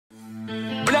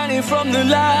Running from the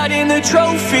light in the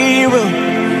trophy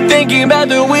room, thinking about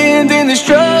the wind and the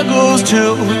struggles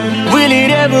too. Will it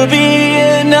ever be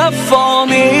enough for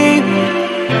me?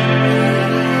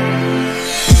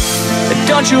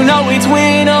 Don't you know it's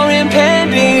win or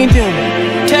impending doom?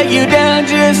 Take you down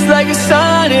just like a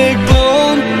sonic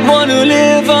boom. Wanna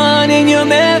live on in your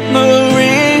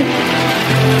memory.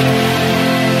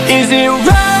 Is it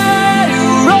right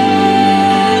or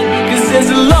wrong? 'Cause there's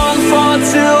a long fall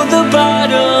till the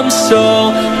bottom, so